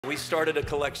we started a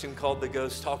collection called The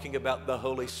Ghost, talking about the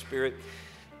Holy Spirit,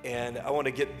 and I want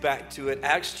to get back to it.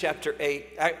 Acts chapter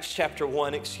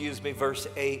 1, verse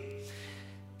 8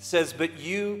 says, "But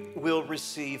you will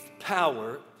receive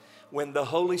power when the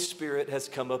Holy Spirit has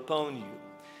come upon you,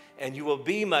 and you will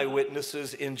be my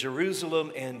witnesses in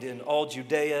Jerusalem and in all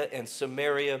Judea and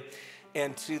Samaria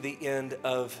and to the end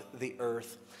of the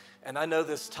earth." And I know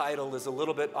this title is a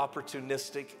little bit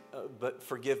opportunistic, but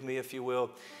forgive me if you will.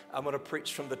 I'm going to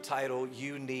preach from the title,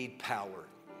 "You Need Power."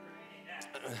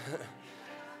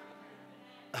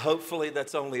 Hopefully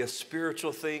that's only a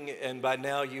spiritual thing, and by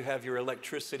now you have your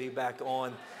electricity back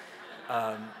on.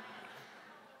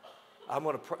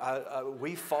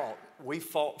 We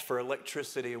fought for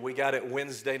electricity. We got it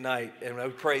Wednesday night, and we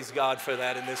praise God for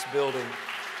that in this building.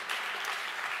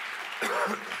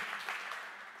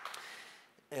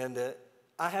 And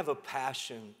I have a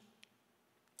passion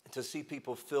to see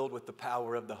people filled with the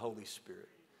power of the Holy Spirit.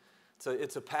 So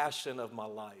it's a passion of my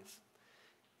life.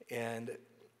 And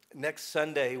next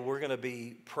Sunday, we're going to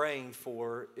be praying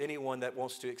for anyone that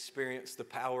wants to experience the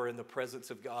power and the presence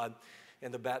of God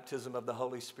and the baptism of the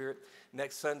Holy Spirit.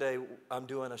 Next Sunday, I'm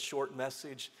doing a short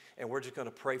message, and we're just going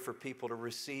to pray for people to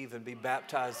receive and be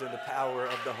baptized in the power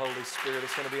of the Holy Spirit.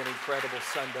 It's going to be an incredible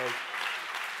Sunday.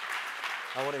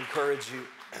 I want to encourage you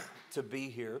to be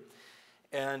here.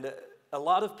 And a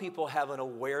lot of people have an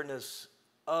awareness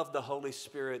of the Holy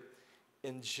Spirit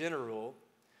in general,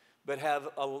 but have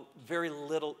a very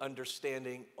little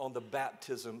understanding on the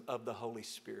baptism of the Holy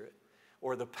Spirit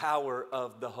or the power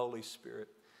of the Holy Spirit.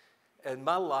 And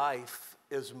my life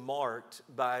is marked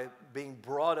by being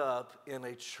brought up in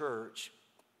a church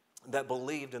that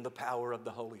believed in the power of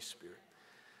the Holy Spirit.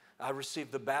 I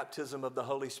received the baptism of the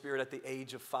Holy Spirit at the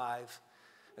age of 5.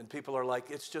 And people are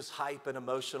like, it's just hype and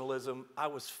emotionalism. I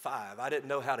was 5. I didn't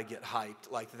know how to get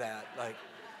hyped like that.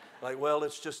 Well,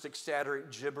 it's just ecstatic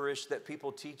gibberish that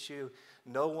people teach you.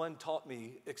 No one taught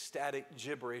me ecstatic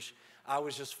gibberish. I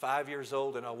was just 5 years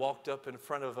old, and I walked up in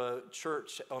front of a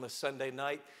church on a Sunday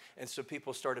night, and so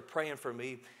people started praying for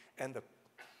me, and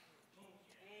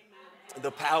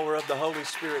the power of the Holy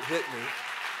Spirit hit me,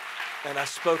 and I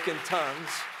spoke in tongues,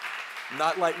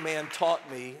 not like man taught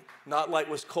me, not like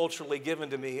was culturally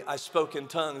given to me. I spoke in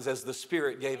tongues as the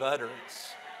Spirit gave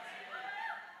utterance,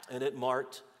 and it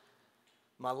marked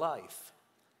my life.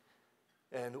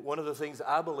 And one of the things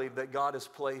I believe that God has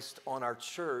placed on our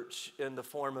church in the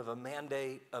form of a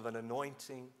mandate, of an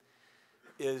anointing,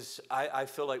 is I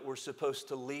feel like we're supposed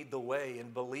to lead the way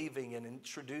in believing and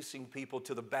introducing people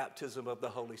to the baptism of the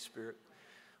Holy Spirit.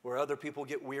 Where other people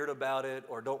get weird about it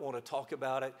or don't want to talk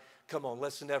about it, come on,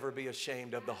 let's never be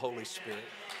ashamed of the Holy Spirit.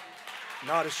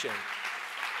 Not ashamed.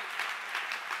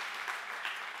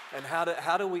 And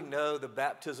how do we know the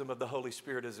baptism of the Holy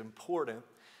Spirit is important?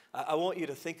 I want you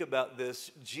to think about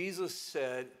this. Jesus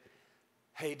said,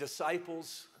 hey,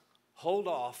 disciples, hold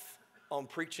off on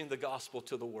preaching the gospel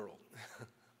to the world.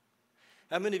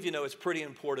 How many of you know it's pretty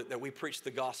important that we preach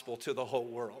the gospel to the whole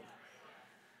world?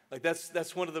 Like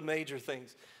that's one of the major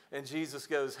things. And Jesus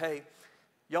goes, hey,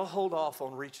 y'all hold off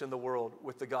on reaching the world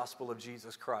with the gospel of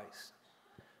Jesus Christ.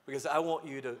 Because I want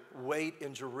you to wait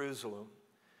in Jerusalem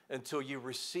until you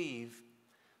receive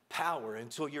power,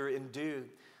 until you're endued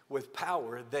with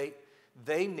power.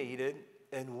 They needed,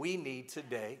 and we need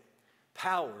today,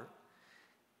 power.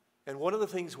 And one of the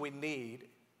things we need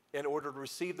in order to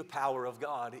receive the power of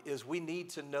God is we need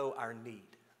to know our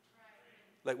need.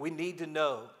 Like we need to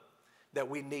know that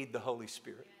we need the Holy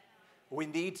Spirit. We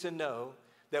need to know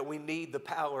that we need the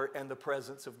power and the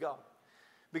presence of God.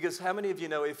 Because how many of you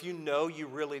know if you know you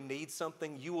really need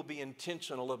something, you will be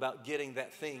intentional about getting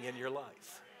that thing in your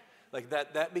life? Like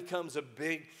that becomes a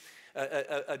big,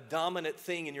 a dominant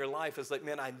thing in your life. It's like,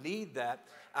 man, I need that.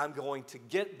 I'm going to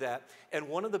get that. And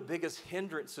one of the biggest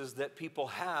hindrances that people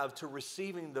have to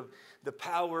receiving the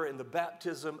power and the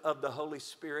baptism of the Holy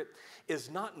Spirit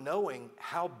is not knowing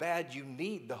how bad you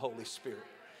need the Holy Spirit.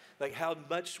 Like how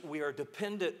much we are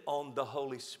dependent on the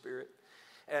Holy Spirit.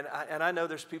 And I know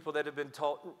there's people that have been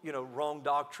taught, wrong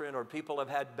doctrine, or people have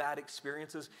had bad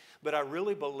experiences. But I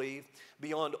really believe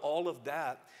beyond all of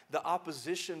that, the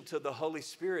opposition to the Holy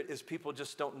Spirit is people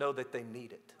just don't know that they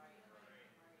need it.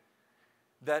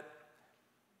 That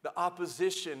the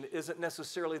opposition isn't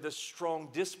necessarily the strong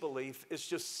disbelief. It's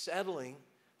just settling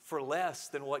for less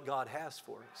than what God has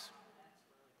for us.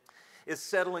 It's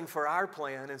settling for our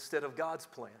plan instead of God's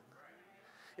plan.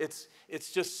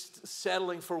 It's just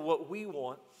settling for what we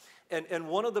want. And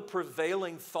one of the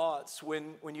prevailing thoughts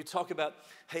when you talk about,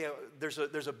 hey, there's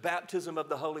a baptism of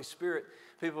the Holy Spirit,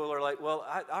 people are like, well,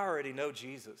 I already know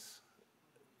Jesus.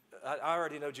 I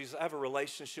already know Jesus. I have a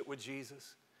relationship with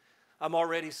Jesus. I'm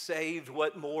already saved.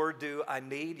 What more do I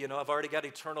need? You know, I've already got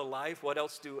eternal life. What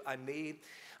else do I need?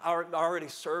 I already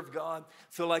serve God.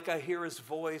 Feel like I hear his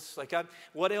voice.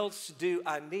 What else do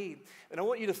I need? And I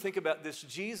want you to think about this.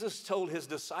 Jesus told his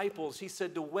disciples, he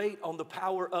said to wait on the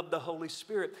power of the Holy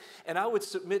Spirit. And I would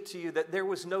submit to you that there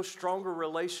was no stronger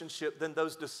relationship than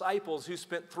those disciples who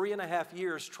spent 3.5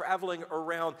 years traveling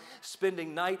around,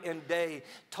 spending night and day,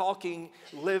 talking,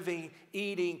 living,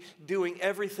 eating, doing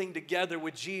everything together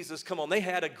with Jesus. Come on, they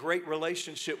had a great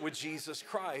relationship with Jesus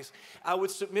Christ. I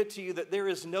would submit to you that there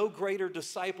is no greater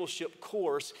discipleship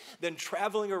course than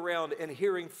traveling around and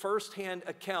hearing firsthand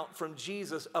account from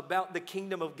Jesus about the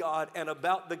kingdom of God and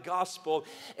about the gospel,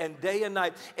 and day and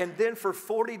night. And then for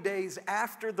 40 days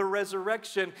after the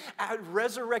resurrection,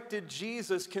 resurrected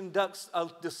Jesus conducts a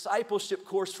discipleship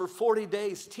course for 40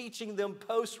 days, teaching them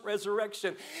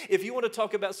post-resurrection. If you want to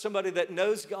talk about somebody that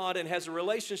knows God and has a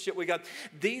relationship with God,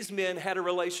 these men had a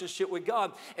relationship with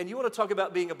God. And you want to talk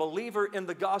about being a believer in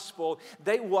the gospel,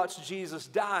 they watched Jesus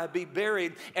die, be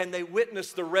buried, and they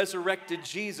witnessed the resurrected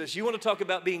Jesus. You want to talk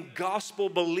about being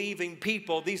gospel-believing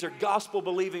people. These are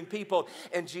gospel-believing people.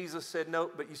 And Jesus said,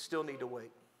 no, but you still need to wait.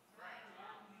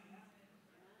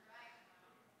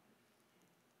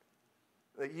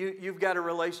 You've got a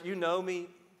relation. You know me.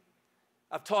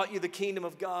 I've taught you the kingdom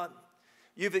of God.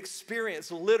 You've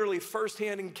experienced, literally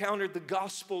firsthand encountered the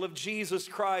gospel of Jesus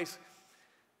Christ.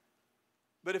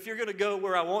 But if you're going to go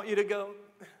where I want you to go,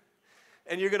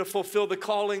 and you're going to fulfill the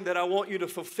calling that I want you to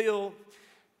fulfill,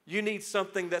 you need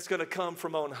something that's going to come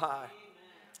from on high.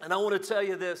 And I want to tell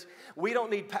you this, we don't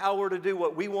need power to do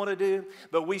what we want to do,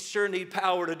 but we sure need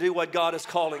power to do what God is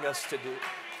calling us to do.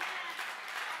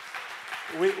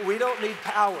 We don't need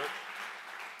power.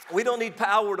 We don't need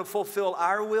power to fulfill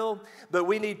our will, but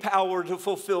we need power to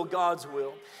fulfill God's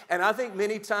will. And I think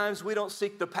many times we don't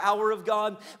seek the power of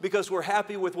God because we're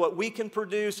happy with what we can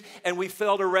produce, and we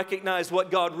fail to recognize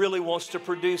what God really wants to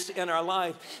produce in our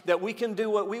life. That we can do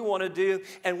what we want to do,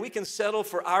 and we can settle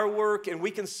for our work, and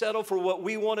we can settle for what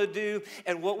we want to do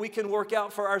and what we can work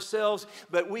out for ourselves,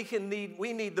 but we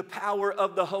need the power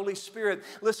of the Holy Spirit.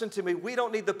 Listen to me, we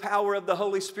don't need the power of the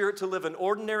Holy Spirit to live an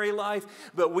ordinary life,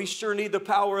 but we sure need the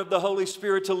power of the Holy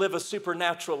Spirit to live a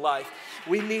supernatural life.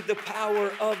 We need the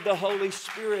power of the Holy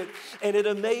Spirit. And it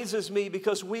amazes me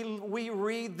because we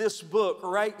read this book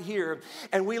right here,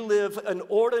 and we live an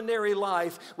ordinary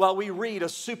life while we read a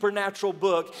supernatural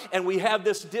book, and we have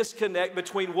this disconnect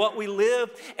between what we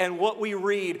live and what we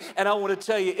read. And I want to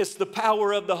tell you, it's the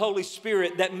power of the Holy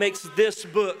Spirit that makes this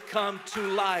book come to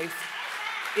life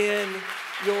in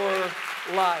your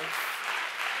life.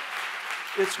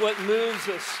 It's what moves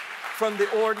us from the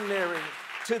ordinary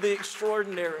to the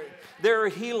extraordinary. There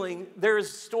are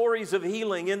stories of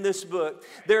healing in this book.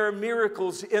 There are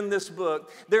miracles in this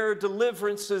book. There are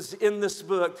deliverances in this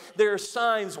book. There are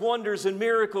signs, wonders, and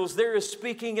miracles. There is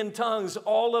speaking in tongues.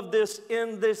 All of this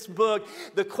in this book.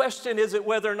 The question isn't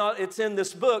whether or not it's in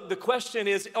this book. The question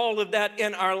is all of that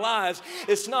in our lives.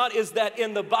 It's not, is that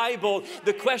in the Bible?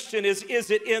 The question is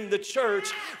it in the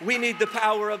church? We need the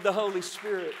power of the Holy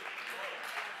Spirit.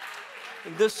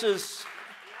 And this is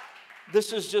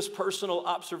just personal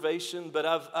observation, but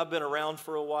I've been around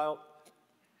for a while.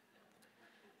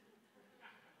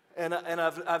 And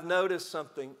I've noticed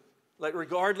something, like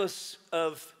regardless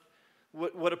of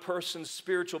what a person's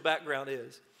spiritual background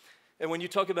is. And when you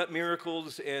talk about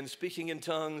miracles and speaking in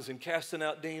tongues and casting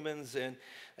out demons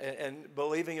and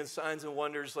believing in signs and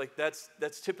wonders, like that's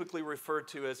typically referred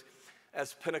to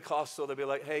as Pentecostal. They'll be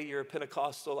like, hey, you're a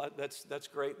Pentecostal. That's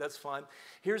great. That's fine.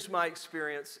 Here's my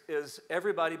experience is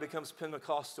everybody becomes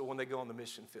Pentecostal when they go on the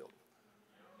mission field.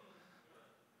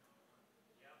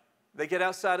 They get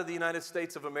outside of the United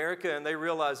States of America and they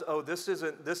realize, oh, this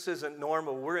isn't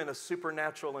normal. We're in a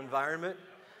supernatural environment.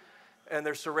 And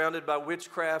they're surrounded by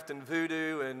witchcraft and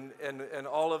voodoo and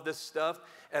all of this stuff.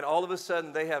 And all of a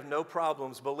sudden, they have no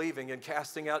problems believing and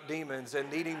casting out demons and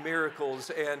needing miracles.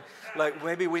 And like,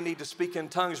 maybe we need to speak in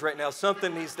tongues right now.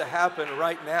 Something needs to happen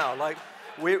right now. Like,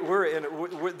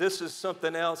 this is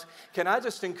something else. Can I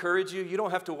just encourage you? You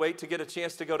don't have to wait to get a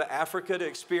chance to go to Africa to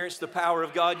experience the power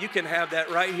of God. You can have that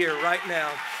right here, right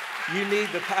now. You need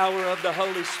the power of the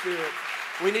Holy Spirit.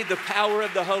 We need the power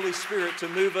of the Holy Spirit to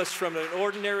move us from an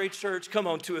ordinary church, come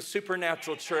on, to a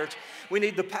supernatural church. We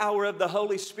need the power of the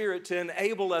Holy Spirit to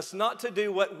enable us not to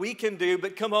do what we can do,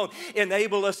 but come on,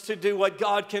 enable us to do what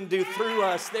God can do through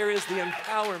us. There is the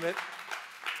empowerment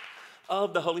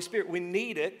of the Holy Spirit. We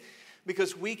need it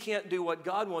because we can't do what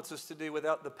God wants us to do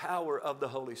without the power of the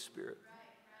Holy Spirit.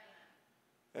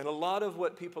 And a lot of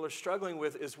what people are struggling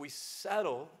with is we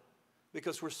settle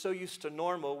because we're so used to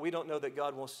normal, we don't know that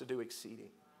God wants to do exceeding.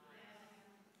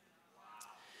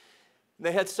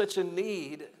 They had such a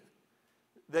need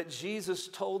that Jesus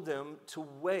told them to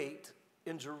wait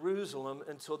in Jerusalem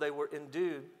until they were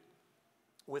endued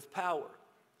with power.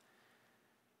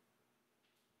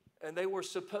 And they were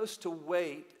supposed to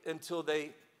wait until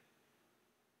they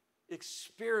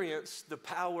experienced the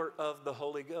power of the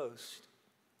Holy Ghost.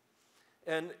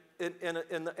 And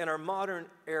in our modern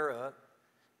era,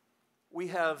 we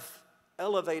have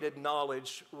elevated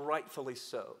knowledge, rightfully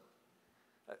so.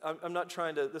 I'm not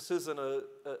trying to, this isn't a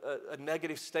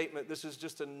negative statement. This is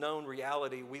just a known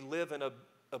reality. We live in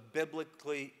a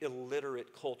biblically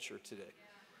illiterate culture today.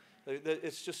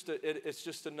 It's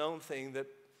just a known thing that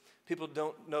people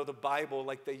don't know the Bible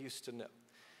like they used to know.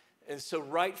 And so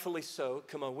rightfully so,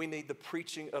 come on, we need the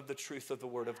preaching of the truth of the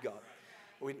Word of God.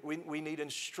 We need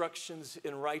instructions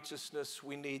in righteousness.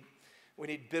 We need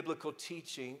biblical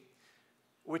teaching,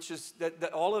 which is,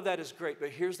 that all of that is great. But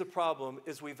here's the problem,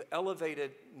 is we've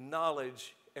elevated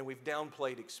knowledge and we've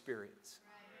downplayed experience.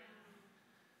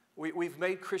 We've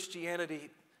made Christianity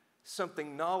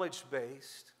something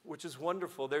knowledge-based, which is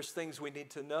wonderful. There's things we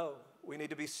need to know. We need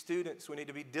to be students. We need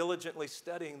to be diligently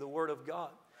studying the Word of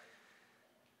God.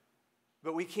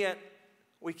 But we can't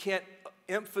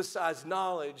emphasize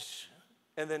knowledge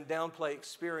and then downplay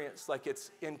experience like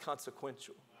it's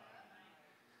inconsequential.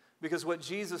 Because what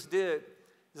Jesus did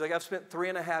is, like, I've spent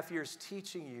 3.5 years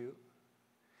teaching you,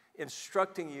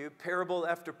 instructing you, parable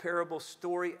after parable,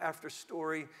 story after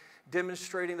story,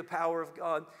 demonstrating the power of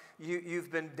God.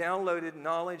 You've been downloaded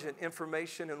knowledge and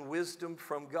information and wisdom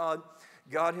from God.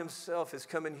 God himself has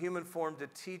come in human form to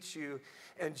teach you.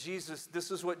 And Jesus, this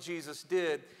is what Jesus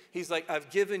did. He's like, I've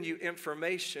given you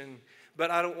information, but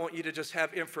I don't want you to just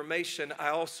have information. I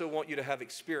also want you to have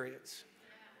experience.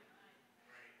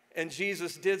 And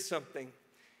Jesus did something.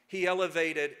 He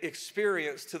elevated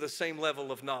experience to the same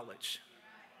level of knowledge.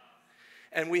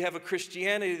 And we have a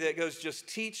Christianity that goes, just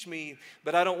teach me,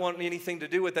 but I don't want anything to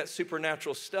do with that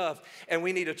supernatural stuff. And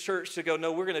we need a church to go,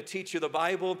 no, we're going to teach you the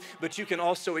Bible, but you can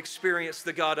also experience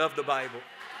the God of the Bible.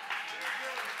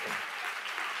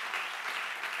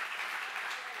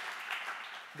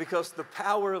 Because the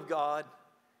power of God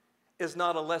is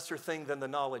not a lesser thing than the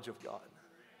knowledge of God.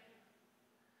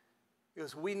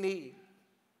 Because we need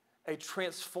a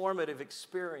transformative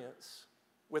experience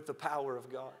with the power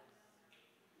of God.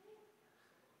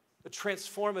 A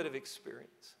transformative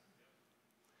experience.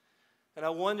 And I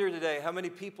wonder today how many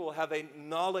people have a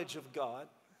knowledge of God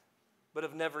but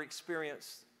have never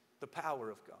experienced the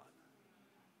power of God.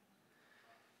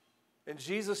 And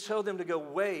Jesus told them to go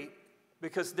wait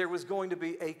because there was going to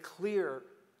be a clear,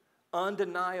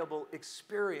 undeniable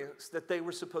experience that they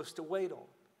were supposed to wait on.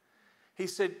 He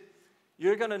said,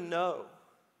 you're going to know.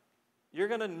 You're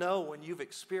going to know when you've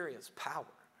experienced power.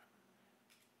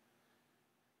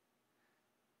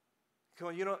 Come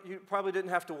on, you probably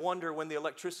didn't have to wonder when the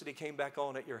electricity came back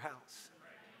on at your house.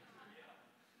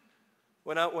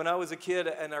 When I was a kid,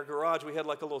 in our garage, we had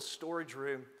like a little storage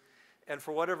room. And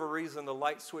for whatever reason,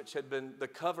 the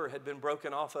cover had been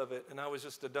broken off of it. And I was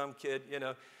just a dumb kid,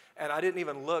 and I didn't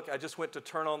even look. I just went to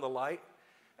turn on the light.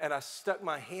 And I stuck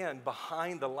my hand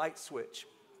behind the light switch.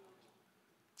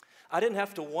 I didn't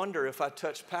have to wonder if I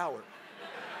touched power.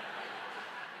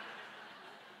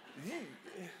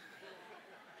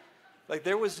 Like,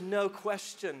 there was no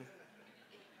question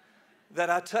that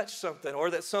I touched something or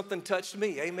that something touched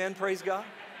me. Amen, praise God.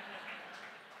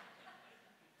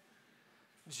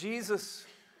 Jesus,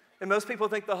 and most people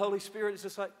think the Holy Spirit is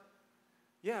just like,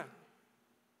 yeah,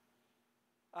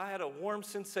 I had a warm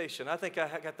sensation. I think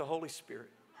I got the Holy Spirit.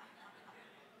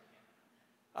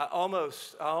 I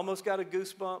almost got a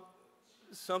goosebump.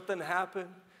 Something happened.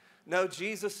 No,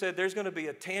 Jesus said there's going to be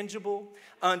a tangible,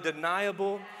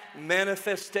 undeniable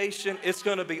manifestation. It's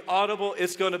going to be audible.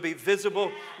 It's going to be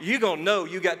visible. You're going to know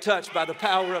you got touched by the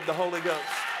power of the Holy Ghost.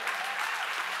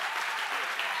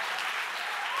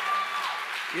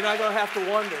 You're not going to have to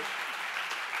wonder.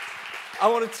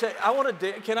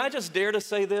 Can I just dare to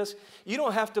say this? You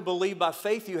don't have to believe by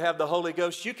faith you have the Holy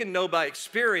Ghost. You can know by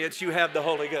experience you have the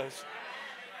Holy Ghost.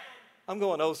 I'm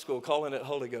going old school, calling it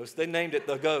Holy Ghost. They named it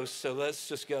the Ghost, so let's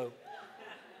just go.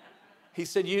 He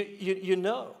said, you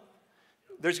know.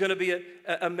 There's going to be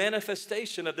a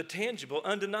manifestation of the tangible,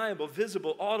 undeniable,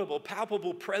 visible, audible,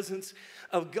 palpable presence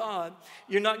of God.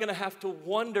 You're not going to have to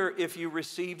wonder if you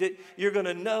received it. You're going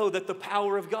to know that the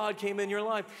power of God came in your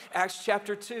life. Acts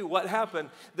chapter 2, what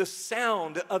happened? The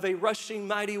sound of a rushing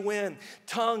mighty wind,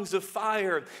 tongues of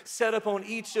fire set up on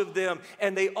each of them,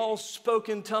 and they all spoke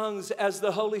in tongues as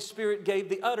the Holy Spirit gave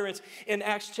the utterance. In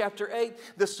Acts chapter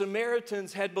 8, the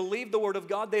Samaritans had believed the word of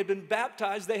God. They had been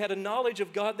baptized. They had a knowledge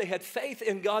of God. They had faith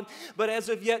in God. But as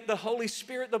of yet, the Holy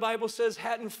Spirit, the Bible says,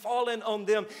 hadn't fallen on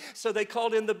them. So they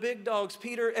called in the big dogs,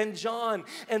 Peter and John,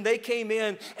 and they came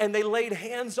in and they laid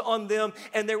hands on them.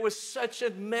 And there was such a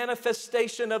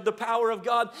manifestation of the power of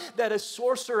God that a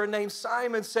sorcerer named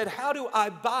Simon said, how do I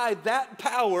buy that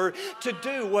power to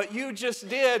do what you just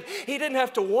did? He didn't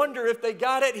have to wonder if they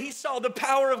got it. He saw the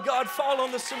power of God fall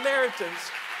on the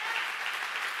Samaritans.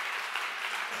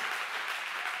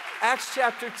 Acts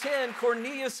chapter 10,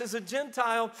 Cornelius is a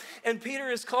Gentile, and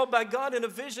Peter is called by God in a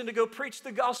vision to go preach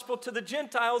the gospel to the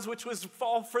Gentiles, which was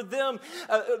fall for them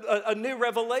a new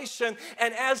revelation.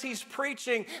 And as he's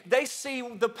preaching, they see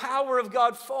the power of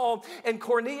God fall, and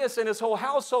Cornelius and his whole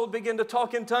household begin to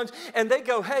talk in tongues, and they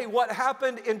go, hey, what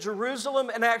happened in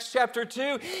Jerusalem in Acts chapter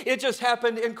 2, it just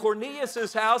happened in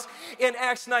Cornelius's house. In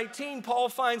Acts 19, Paul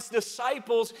finds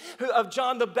disciples of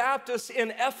John the Baptist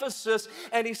in Ephesus,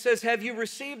 and he says, have you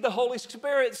received the Holy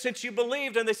Spirit since you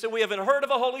believed? And they said, we haven't heard of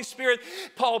a Holy Spirit.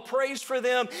 Paul prays for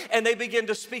them, and they begin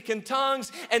to speak in tongues,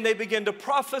 and they begin to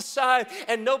prophesy,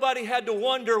 and nobody had to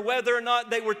wonder whether or not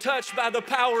they were touched by the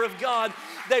power of God.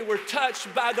 They were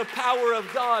touched by the power of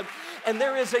God. And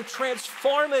there is a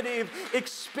transformative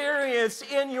experience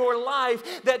in your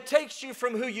life that takes you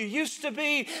from who you used to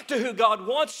be to who God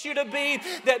wants you to be,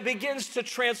 that begins to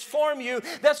transform you.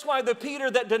 That's why the Peter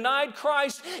that denied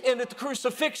Christ in the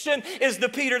crucifixion is the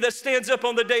Peter that stands up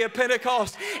on the day of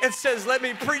Pentecost and says, let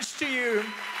me preach to you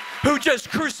who just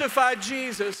crucified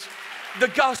Jesus, the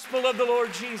gospel of the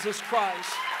Lord Jesus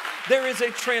Christ. There is a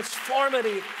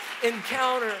transformative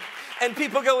encounter. And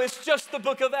people go, it's just the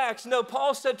book of Acts. No,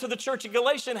 Paul said to the church in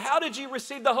Galatians, how did you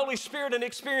receive the Holy Spirit and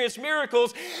experience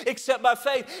miracles except by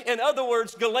faith? In other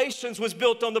words, Galatians was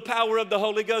built on the power of the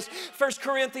Holy Ghost. 1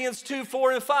 Corinthians 2,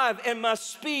 4, and 5, and my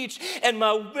speech and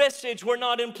my message were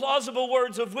not in plausible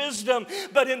words of wisdom,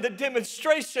 but in the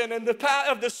demonstration and the power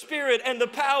of the Spirit and the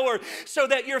power, so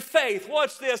that your faith,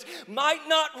 watch this, might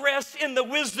not rest in the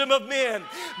wisdom of men,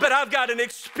 but I've got an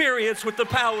experience with the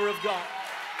power of God.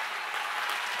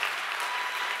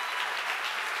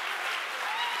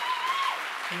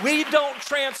 We don't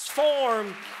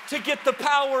transform to get the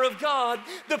power of God.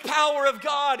 The power of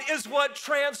God is what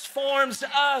transforms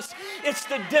us. It's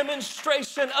the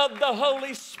demonstration of the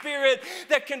Holy Spirit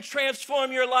that can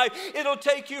transform your life. It'll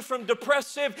take you from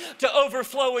depressive to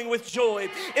overflowing with joy.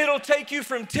 It'll take you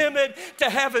from timid to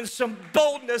having some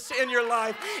boldness in your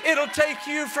life. It'll take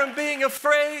you from being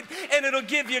afraid, and it'll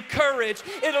give you courage.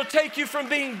 It'll take you from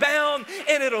being bound,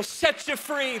 and it'll set you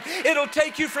free. It'll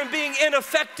take you from being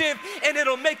ineffective, and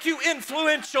it'll make you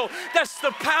influential. That's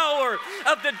the power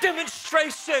of the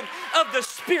demonstration of the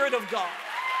Spirit of God.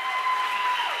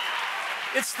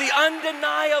 It's the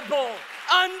undeniable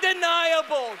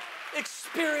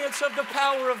experience of the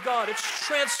power of God. It's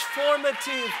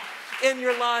transformative in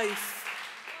your life.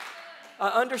 I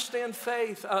understand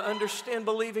faith. I understand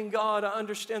believing God. I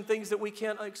understand things that we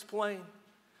can't explain.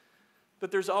 But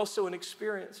there's also an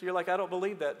experience. You're like, I don't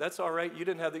believe that. That's all right. You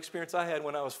didn't have the experience I had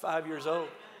when I was 5 years old.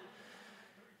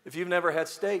 If you've never had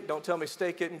steak, don't tell me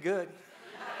steak isn't good.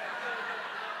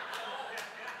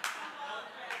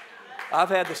 I've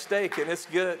had the steak and it's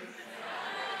good.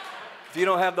 If you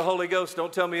don't have the Holy Ghost,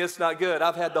 don't tell me it's not good.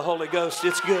 I've had the Holy Ghost,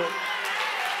 it's good.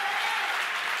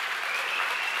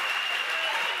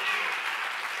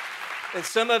 And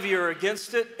some of you are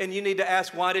against it, and you need to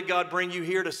ask, why did God bring you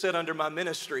here to sit under my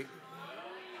ministry?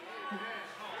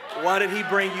 Why did He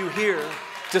bring you here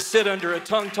to sit under a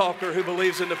tongue talker who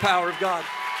believes in the power of God?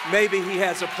 Maybe He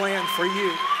has a plan for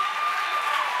you.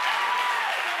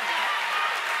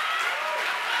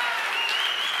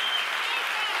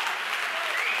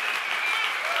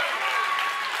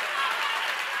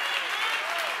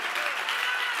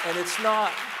 And it's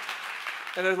not.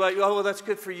 And they're like, oh, well, that's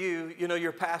good for you. You know, you're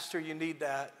a pastor, you need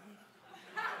that.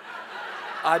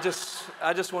 I just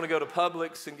want to go to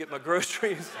Publix and get my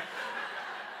groceries.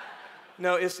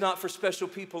 No, it's not for special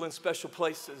people in special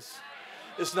places.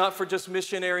 It's not for just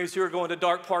missionaries who are going to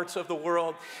dark parts of the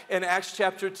world. In Acts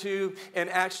chapter 2, in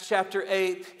Acts chapter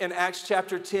 8, in Acts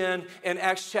chapter 10, in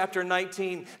Acts chapter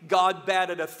 19, God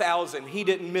batted 1,000. He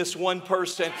didn't miss one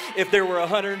person. If there were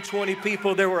 120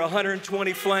 people, there were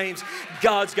 120 flames.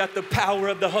 God's got the power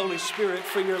of the Holy Spirit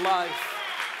for your life.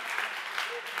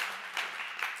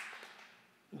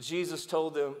 Jesus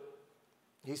told them,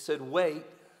 He said, wait.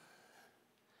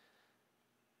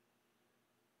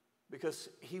 Because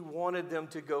He wanted them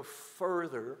to go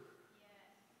further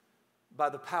by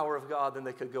the power of God than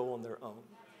they could go on their own.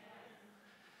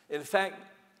 In fact,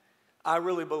 I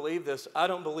really believe this. I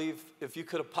don't believe if you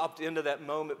could have popped into that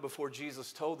moment before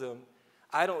Jesus told them,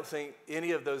 I don't think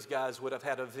any of those guys would have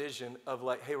had a vision of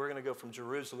like, hey, we're going to go from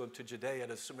Jerusalem to Judea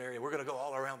to Samaria. We're going to go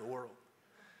all around the world.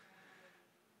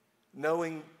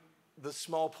 Knowing the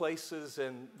small places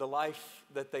and the life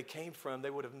that they came from, they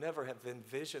would have never have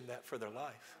envisioned that for their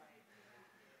life.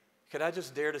 Could I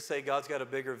just dare to say God's got a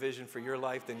bigger vision for your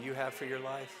life than you have for your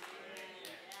life?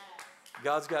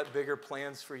 God's got bigger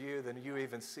plans for you than you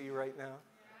even see right now.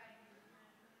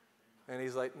 And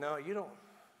he's like, no, you don't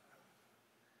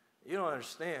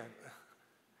understand.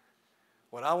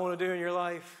 What I want to do in your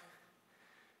life,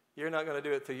 you're not going to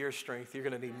do it through your strength. You're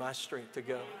going to need my strength to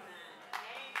go.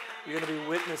 You're going to be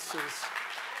witnesses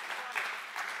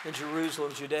in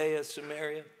Jerusalem, Judea,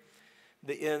 Samaria,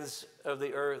 the ends of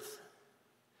the earth.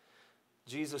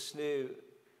 Jesus knew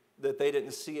that they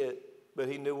didn't see it, but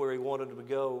he knew where he wanted them to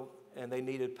go, and they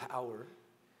needed power.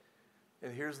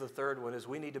 And here's the third one, is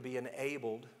we need to be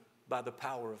enabled by the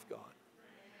power of God.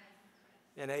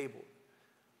 Enabled.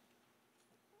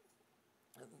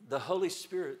 The Holy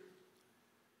Spirit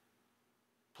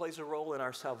plays a role in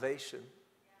our salvation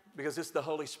because it's the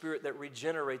Holy Spirit that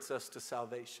regenerates us to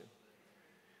salvation.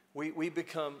 We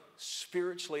become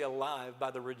spiritually alive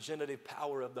by the regenerative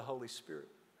power of the Holy Spirit.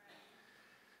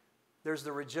 There's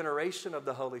the regeneration of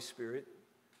the Holy Spirit,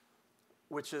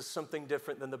 which is something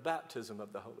different than the baptism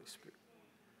of the Holy Spirit.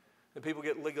 And people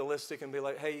get legalistic and be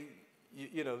like, hey,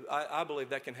 I believe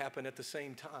that can happen at the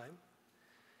same time.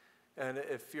 And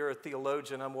if you're a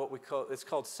theologian, I'm what we call, it's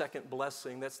called second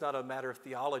blessing. That's not a matter of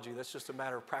theology. That's just a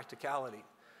matter of practicality.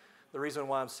 The reason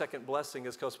why I'm second blessing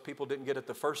is because people didn't get it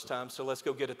the first time, so let's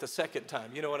go get it the second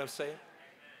time. You know what I'm saying?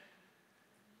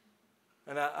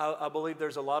 And I believe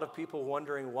there's a lot of people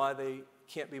wondering why they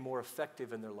can't be more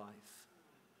effective in their life.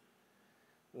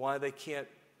 Why they can't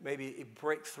maybe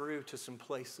break through to some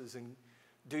places and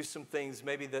do some things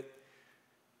maybe that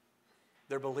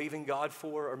they're believing God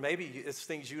for, or maybe it's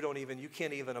things you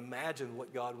can't even imagine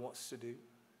what God wants to do.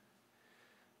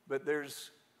 But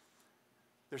there's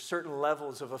certain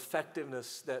levels of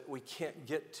effectiveness that we can't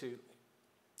get to,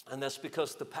 and that's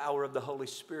because the power of the Holy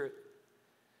Spirit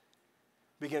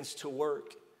begins to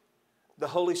work. The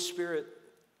Holy Spirit,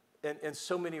 in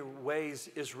so many ways,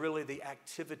 is really the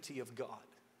activity of God.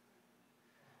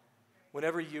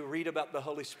 Whenever you read about the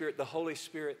Holy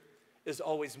Spirit is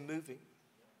always moving.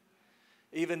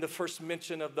 Even the first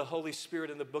mention of the Holy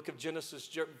Spirit in the book of Genesis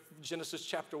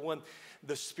chapter 1,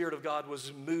 the Spirit of God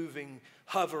was moving,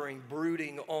 hovering,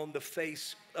 brooding on the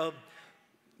face of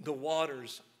the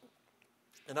waters.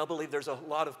 And I believe there's a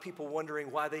lot of people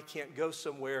wondering why they can't go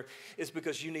somewhere. It's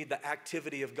because you need the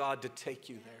activity of God to take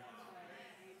you there.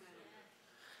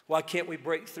 Why can't we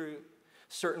break through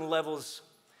certain levels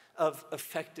of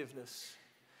effectiveness?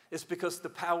 It's because the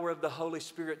power of the Holy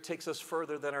Spirit takes us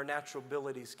further than our natural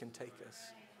abilities can take us.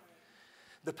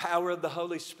 The power of the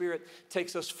Holy Spirit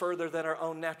takes us further than our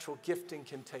own natural gifting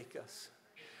can take us.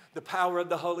 The power of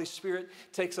the Holy Spirit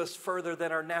takes us further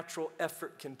than our natural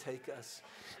effort can take us.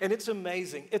 And it's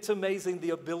amazing. It's amazing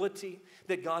the ability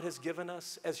that God has given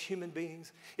us as human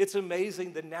beings. It's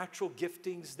amazing the natural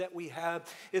giftings that we have.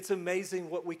 It's amazing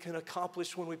what we can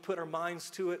accomplish when we put our minds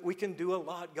to it. We can do a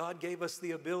lot. God gave us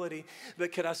the ability.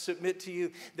 But can I submit to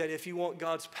you that if you want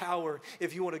God's power,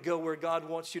 if you want to go where God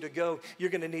wants you to go, you're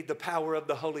going to need the power of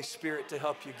the Holy Spirit to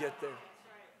help you get there.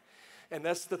 And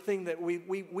that's the thing that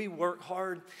we work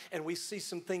hard and we see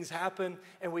some things happen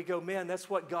and we go, man, that's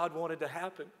what God wanted to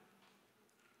happen.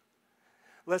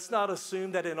 Let's not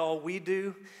assume that in all we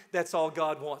do, that's all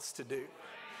God wants to do.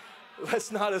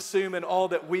 Let's not assume in all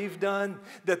that we've done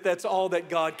that that's all that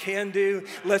God can do.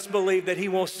 Let's believe that He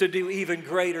wants to do even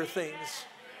greater things.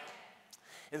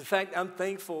 In fact, I'm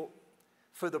thankful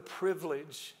for the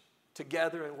privilege to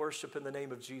gather and worship in the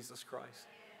name of Jesus Christ.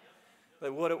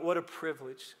 Like what a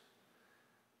privilege.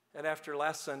 And after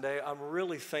last Sunday, I'm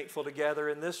really thankful to gather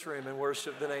in this room and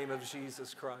worship the name of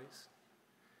Jesus Christ.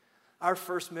 Our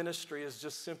first ministry is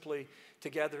just simply to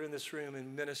gather in this room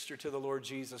and minister to the Lord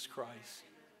Jesus Christ.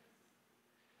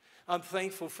 I'm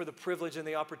thankful for the privilege and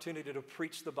the opportunity to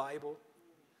preach the Bible.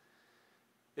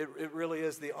 It really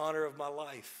is the honor of my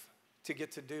life to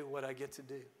get to do what I get to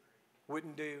do.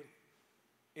 Wouldn't do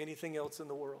anything else in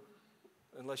the world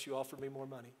unless you offered me more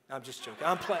money. I'm just joking.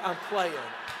 I'm playing.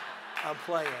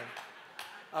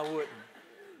 I wouldn't.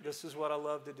 This is what I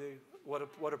love to do.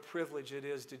 What a privilege it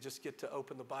is to just get to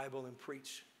open the Bible and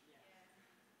preach.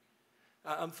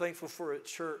 I'm thankful for a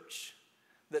church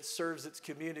that serves its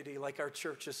community like our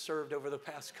church has served over the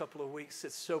past couple of weeks.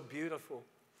 It's so beautiful.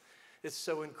 It's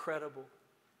so incredible.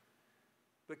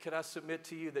 But can I submit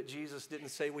to you that Jesus didn't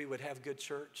say we would have good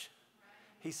church?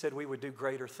 He said we would do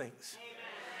greater things.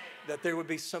 That there would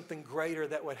be something greater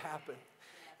that would happen.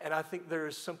 And I think there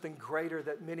is something greater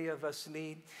that many of us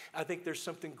need. I think there's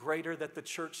something greater that the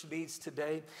church needs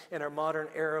today. In our modern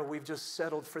era, we've just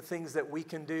settled for things that we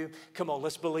can do. Come on,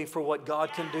 let's believe for what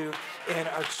God can do in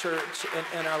our church and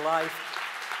in our life.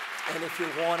 And if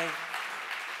you're wanting,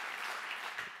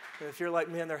 and if you're like,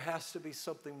 man, there has to be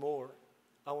something more,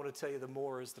 I want to tell you the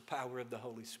more is the power of the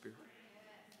Holy Spirit.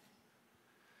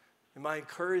 And my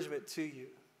encouragement to you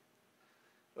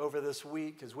over this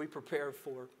week as we prepare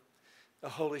for a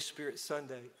Holy Spirit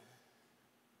Sunday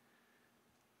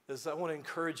is I want to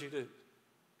encourage you to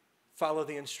follow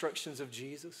the instructions of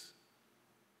Jesus.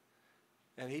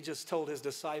 And he just told his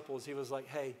disciples, he was like,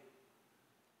 hey,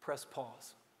 press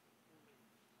pause.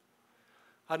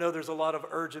 I know there's a lot of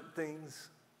urgent things.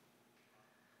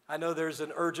 I know there's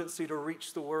an urgency to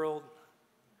reach the world.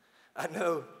 I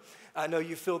know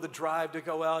you feel the drive to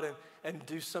go out and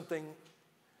do something.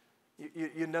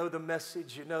 You know the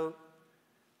message, you know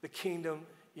the kingdom,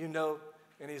 you know.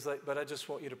 And he's like, but I just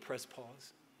want you to press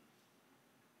pause.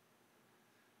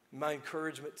 My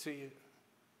encouragement to you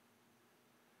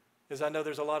is I know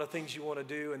there's a lot of things you want to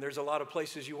do, and there's a lot of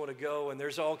places you want to go, and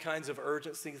there's all kinds of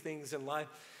urgency things in life.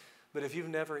 But if you've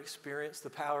never experienced the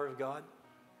power of God,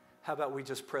 how about we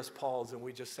just press pause and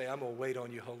we just say, I'm going to wait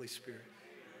on you, Holy Spirit.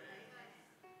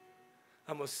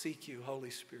 I'm going to seek you, Holy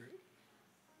Spirit.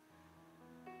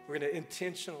 We're going to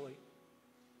intentionally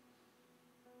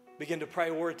begin to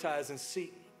prioritize and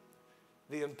seek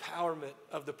the empowerment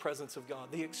of the presence of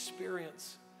God, the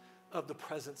experience of the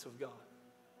presence of God.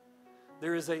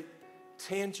 There is a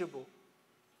tangible,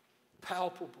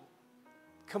 palpable,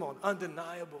 come on,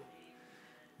 undeniable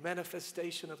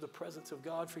manifestation of the presence of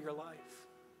God for your life.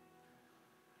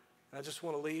 And I just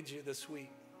want to lead you this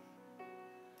week.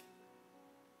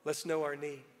 Let's know our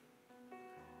need.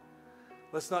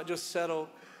 Let's not just settle.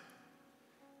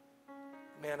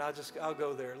 Man, I'll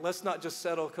go there. Let's not just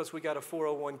settle because we got a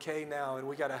 401k now and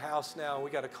we got a house now and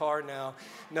we got a car now.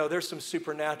 No, there's some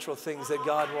supernatural things that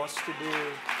God wants to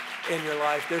do in your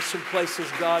life. There's some places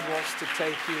God wants to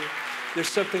take you. There's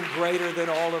something greater than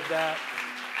all of that.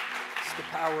 It's the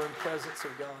power and presence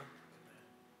of God.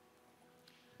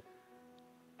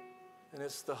 And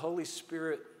it's the Holy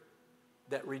Spirit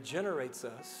that regenerates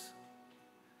us.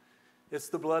 It's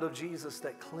the blood of Jesus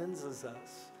that cleanses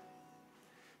us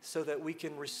so that we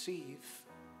can receive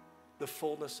the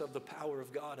fullness of the power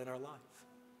of God in our life.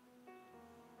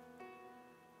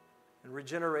 And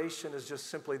regeneration is just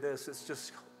simply this. It's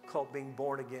just called being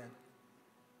born again.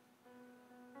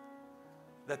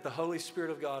 That the Holy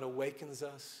Spirit of God awakens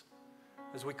us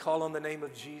as we call on the name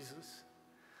of Jesus.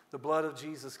 The blood of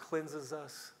Jesus cleanses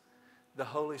us. The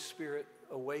Holy Spirit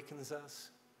awakens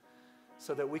us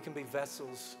so that we can be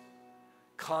vessels,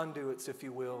 conduits, if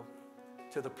you will,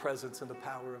 to the presence and the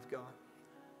power of God.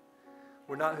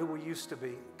 We're not who we used to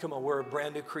be. Come on, we're a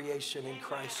brand new creation in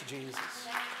Christ Jesus.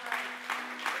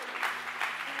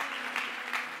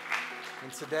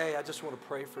 And today, I just want to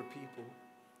pray for people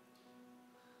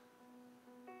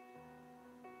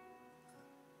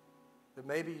that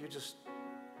maybe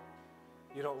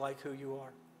you don't like who you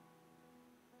are.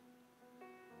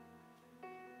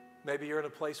 Maybe you're in a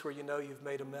place where you know you've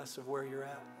made a mess of where you're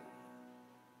at.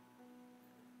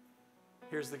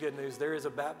 Here's the good news. There is a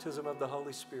baptism of the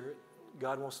Holy Spirit.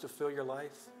 God wants to fill your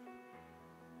life.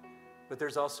 But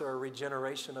there's also a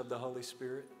regeneration of the Holy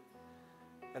Spirit.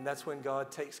 And that's when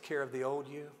God takes care of the old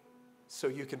you so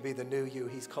you can be the new you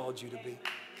He's called you to be.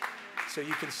 So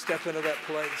you can step into that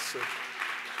place of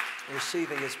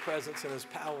receiving His presence and His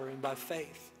power. And by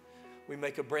faith, we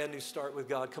make a brand new start with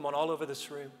God. Come on, all over this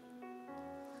room.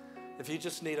 If you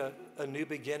just need a new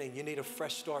beginning, you need a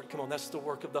fresh start, come on, that's the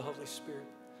work of the Holy Spirit.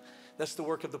 That's the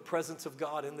work of the presence of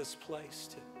God in this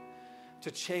place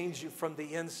to change you from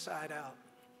the inside out,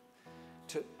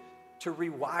 to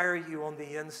rewire you on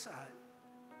the inside,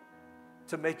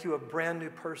 to make you a brand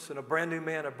new person, a brand new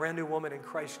man, a brand new woman in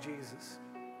Christ Jesus.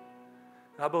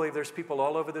 And I believe there's people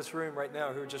all over this room right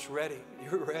now who are just ready.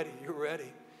 You're ready. You're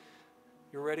ready.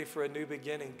 You're ready for a new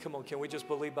beginning. Come on, can we just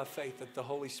believe by faith that the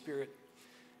Holy Spirit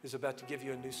is about to give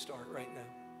you a new start right now?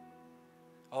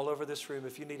 All over this room,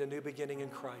 if you need a new beginning in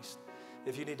Christ,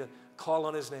 if you need to call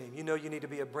on His name, you know you need to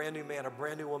be a brand new man, a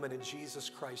brand new woman in Jesus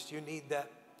Christ. You need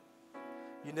that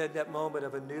moment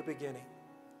of a new beginning.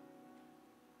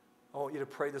 I want you to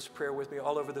pray this prayer with me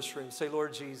all over this room. Say,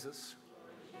 Lord Jesus,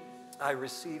 I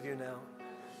receive you now.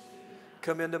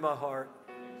 Come into my heart.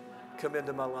 Come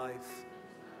into my life.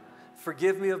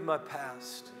 Forgive me of my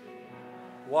past.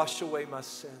 Wash away my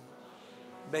sin.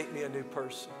 Make me a new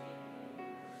person.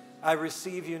 I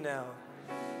receive you now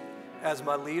as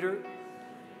my leader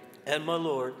and my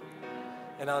Lord,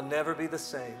 and I'll never be the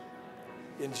same.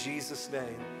 in Jesus'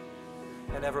 name.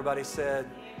 And everybody said,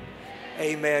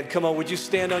 amen. Come on, would you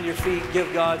stand on your feet and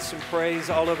give God some praise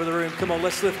all over the room? Come on,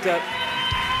 let's lift up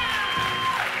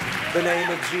the name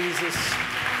of Jesus.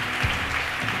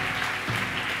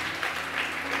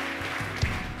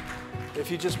 If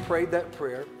you just prayed that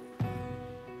prayer,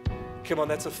 come on,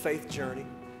 that's a faith journey.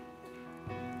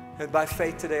 And by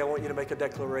faith today, I want you to make a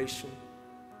declaration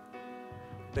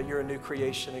that you're a new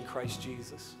creation in Christ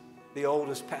Jesus. The old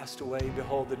has passed away.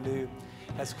 Behold, the new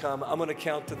has come. I'm going to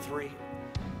count to 3.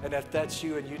 And if that's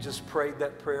you and you just prayed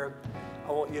that prayer,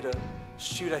 I want you to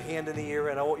shoot a hand in the air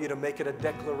and I want you to make it a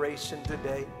declaration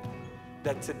today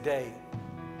that today,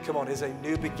 come on, is a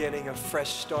new beginning, a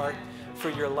fresh start for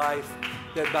your life,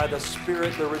 that by the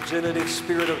Spirit, the regenerative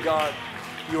Spirit of God,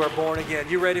 you are born again.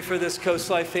 You ready for this,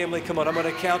 CoastLife family? Come on, I'm going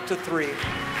to count to 3.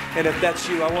 And if that's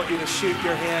you, I want you to shoot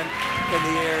your hand in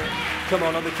the air. Come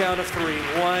on the count of 3.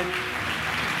 1,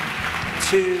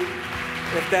 2,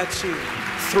 if that's you,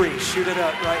 3. Shoot it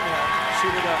up right now.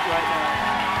 Shoot it up right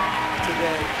now.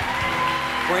 Today.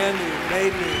 Brand new,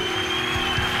 made new.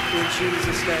 In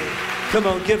Jesus' name. Come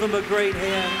on, give him a great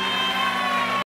hand.